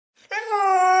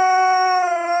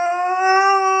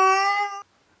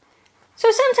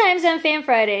So sometimes on Fan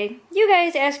Friday, you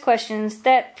guys ask questions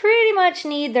that pretty much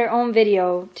need their own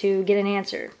video to get an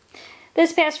answer.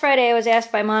 This past Friday I was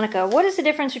asked by Monica, what is the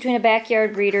difference between a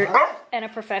backyard breeder and a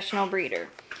professional breeder?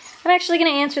 I'm actually going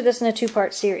to answer this in a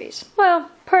two-part series. Well,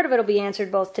 part of it will be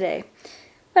answered both today,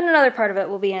 but another part of it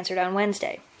will be answered on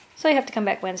Wednesday. So you have to come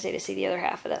back Wednesday to see the other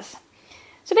half of this.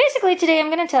 So basically today I'm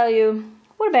going to tell you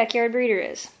what a backyard breeder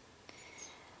is.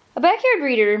 A backyard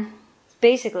breeder,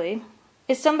 basically,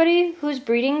 is somebody who's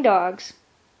breeding dogs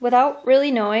without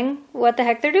really knowing what the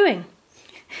heck they're doing.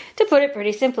 To put it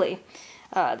pretty simply,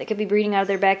 they could be breeding out of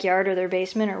their backyard or their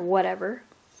basement or whatever,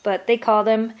 but they call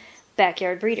them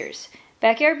backyard breeders.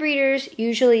 Backyard breeders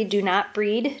usually do not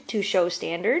breed to show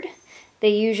standard.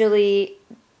 They usually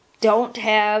don't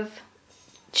have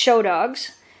show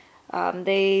dogs.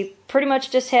 They pretty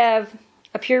much just have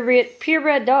a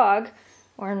purebred dog,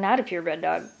 or not a purebred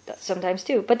dog sometimes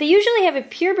too, but they usually have a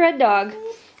purebred dog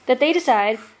that they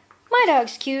decide, my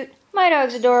dog's cute, my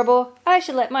dog's adorable, I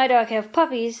should let my dog have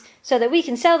puppies so that we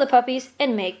can sell the puppies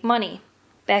and make money.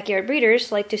 Backyard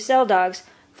breeders like to sell dogs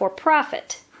for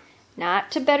profit, not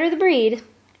to better the breed,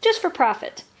 just for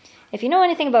profit. If you know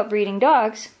anything about breeding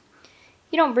dogs,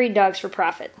 you don't breed dogs for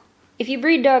profit. If you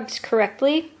breed dogs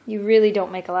correctly, you really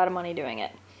don't make a lot of money doing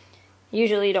it.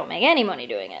 Usually you don't make any money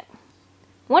doing it.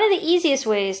 One of the easiest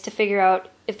ways to figure out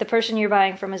if the person you're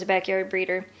buying from is a backyard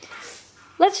breeder,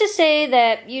 let's just say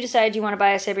that you decide you want to buy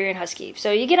a Siberian Husky.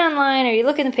 So you get online or you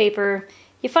look in the paper,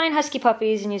 you find Husky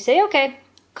puppies and you say, okay,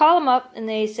 call them up, and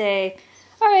they say,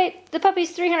 all right, the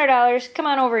puppy's $300, come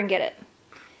on over and get it.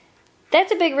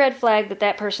 That's a big red flag that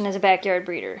that person is a backyard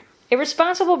breeder. A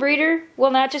responsible breeder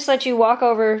will not just let you walk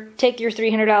over, take your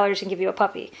 $300 and give you a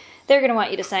puppy. They're going to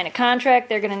want you to sign a contract,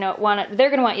 they're going to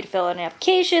want you to fill out an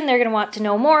application, they're going to want to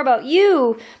know more about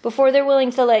you before they're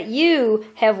willing to let you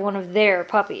have one of their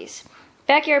puppies.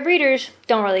 Backyard breeders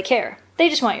don't really care. They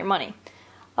just want your money.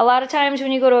 A lot of times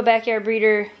when you go to a backyard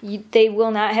breeder, they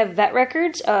will not have vet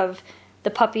records of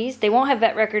the puppies. They won't have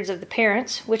vet records of the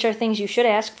parents, which are things you should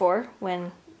ask for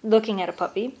when looking at a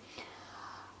puppy.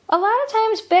 A lot of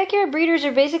times backyard breeders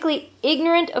are basically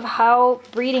ignorant of how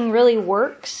breeding really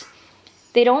works.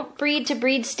 They don't breed to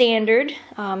breed standard.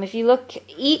 If you look,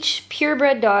 each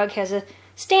purebred dog has a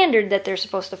standard that they're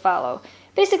supposed to follow.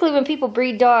 Basically, when people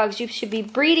breed dogs, you should be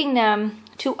breeding them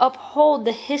to uphold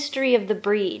the history of the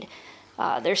breed.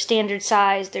 Their standard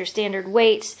size, their standard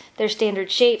weights, their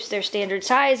standard shapes, their standard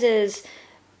sizes.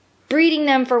 Breeding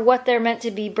them for what they're meant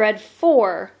to be bred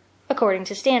for, according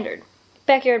to standard.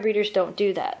 Backyard breeders don't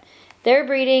do that. They're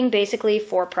breeding basically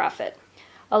for profit.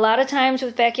 A lot of times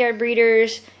with backyard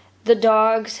breeders, the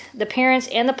dogs, the parents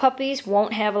and the puppies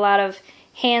won't have a lot of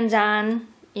hands-on.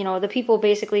 You know, the people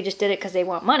basically just did it because they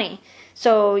want money.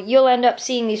 So you'll end up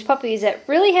seeing these puppies that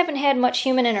really haven't had much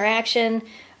human interaction,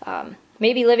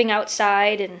 maybe living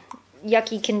outside in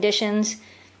yucky conditions.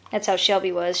 That's how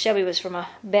Shelby was. Shelby was from a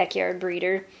backyard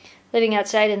breeder, living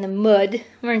outside in the mud.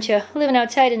 Weren't you? Living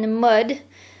outside in the mud.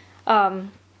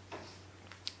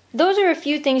 Those are a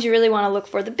few things you really want to look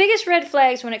for. The biggest red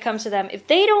flags when it comes to them, if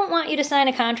they don't want you to sign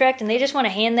a contract and they just want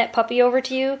to hand that puppy over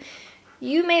to you,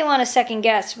 you may want to second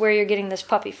guess where you're getting this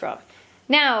puppy from.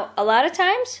 Now, a lot of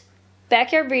times,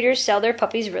 backyard breeders sell their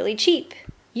puppies really cheap.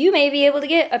 You may be able to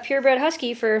get a purebred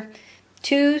Husky for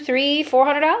 $200, $300,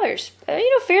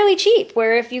 $400. Fairly cheap.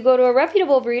 Where if you go to a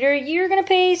reputable breeder, you're going to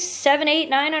pay $700,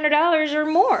 $800, $900 or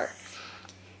more.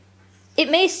 It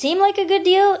may seem like a good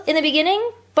deal in the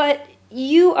beginning, but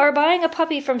you are buying a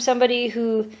puppy from somebody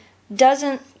who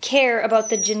doesn't care about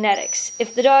the genetics.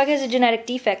 If the dog has a genetic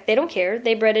defect, they don't care.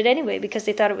 They bred it anyway because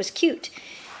they thought it was cute.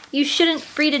 You shouldn't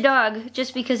breed a dog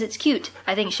just because it's cute.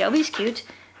 I think Shelby's cute.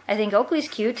 I think Oakley's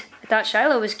cute. I thought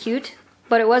Shiloh was cute,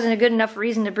 but it wasn't a good enough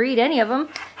reason to breed any of them.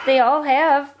 They all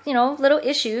have, little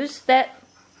issues that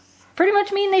pretty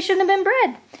much mean they shouldn't have been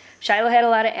bred. Shiloh had a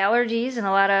lot of allergies and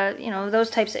a lot of, those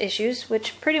types of issues,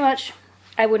 which pretty much,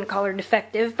 I wouldn't call her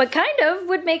defective, but kind of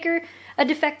would make her a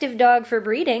defective dog for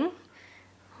breeding.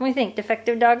 What do you think?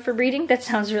 Defective dog for breeding? That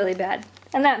sounds really bad.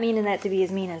 I'm not meaning that to be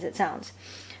as mean as it sounds.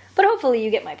 But hopefully you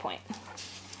get my point.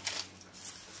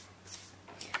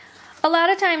 A lot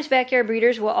of times backyard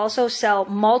breeders will also sell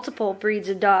multiple breeds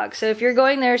of dogs. So if you're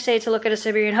going there, say, to look at a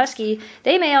Siberian Husky,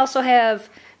 they may also have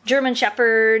German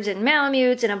Shepherds and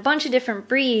Malamutes and a bunch of different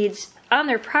breeds on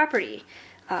their property.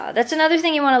 That's another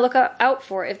thing you want to look out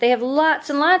for. If they have lots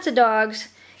and lots of dogs,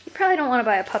 you probably don't want to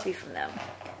buy a puppy from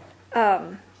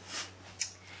them.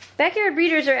 Backyard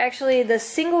breeders are actually the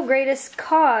single greatest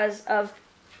cause of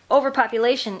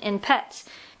overpopulation in pets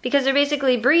because they're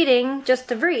basically breeding just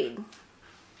to breed.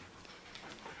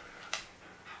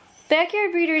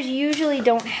 Backyard breeders usually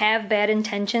don't have bad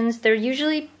intentions. They're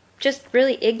usually just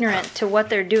really ignorant to what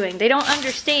they're doing. They don't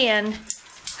understand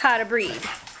how to breed.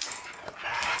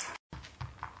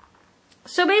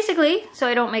 So basically, so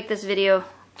I don't make this video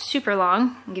super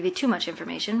long and give you too much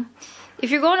information,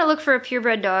 if you're going to look for a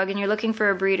purebred dog and you're looking for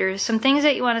a breeder, some things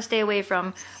that you want to stay away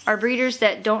from are breeders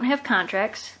that don't have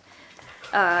contracts.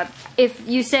 If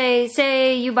you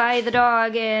say you buy the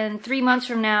dog and 3 months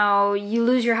from now you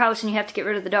lose your house and you have to get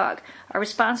rid of the dog, a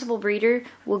responsible breeder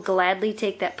will gladly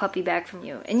take that puppy back from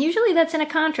you. And usually that's in a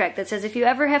contract that says if you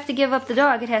ever have to give up the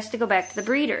dog, it has to go back to the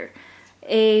breeder.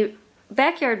 A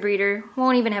backyard breeder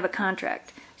won't even have a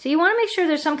contract. So you want to make sure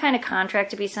there's some kind of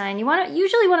contract to be signed. You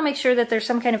usually want to make sure that there's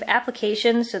some kind of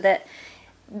application so that,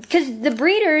 because the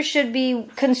breeder should be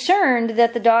concerned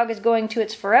that the dog is going to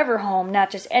its forever home, not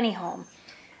just any home.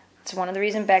 It's one of the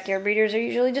reasons backyard breeders are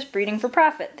usually just breeding for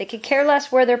profit. They could care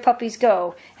less where their puppies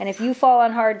go, and if you fall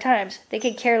on hard times, they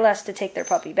could care less to take their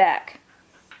puppy back.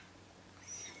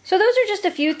 So those are just a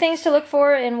few things to look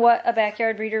for in what a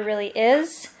backyard breeder really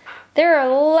is. There are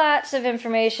lots of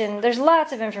information. There's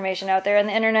lots of information out there on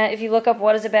the internet. If you look up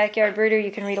what is a backyard breeder,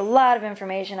 you can read a lot of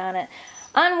information on it.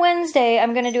 On Wednesday,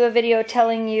 I'm going to do a video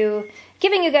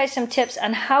giving you guys some tips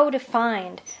on how to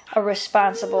find a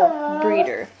responsible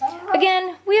breeder.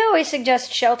 Again, we always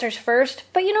suggest shelters first,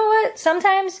 but you know what?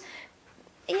 Sometimes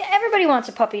everybody wants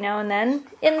a puppy now and then,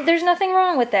 and there's nothing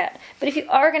wrong with that. But if you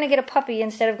are going to get a puppy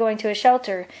instead of going to a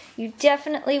shelter, you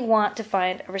definitely want to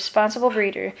find a responsible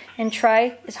breeder and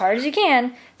try as hard as you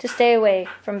can to stay away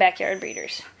from backyard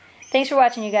breeders. Thanks for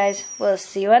watching, you guys. We'll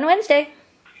see you on Wednesday.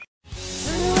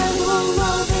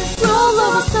 All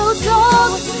over, so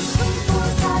dogs.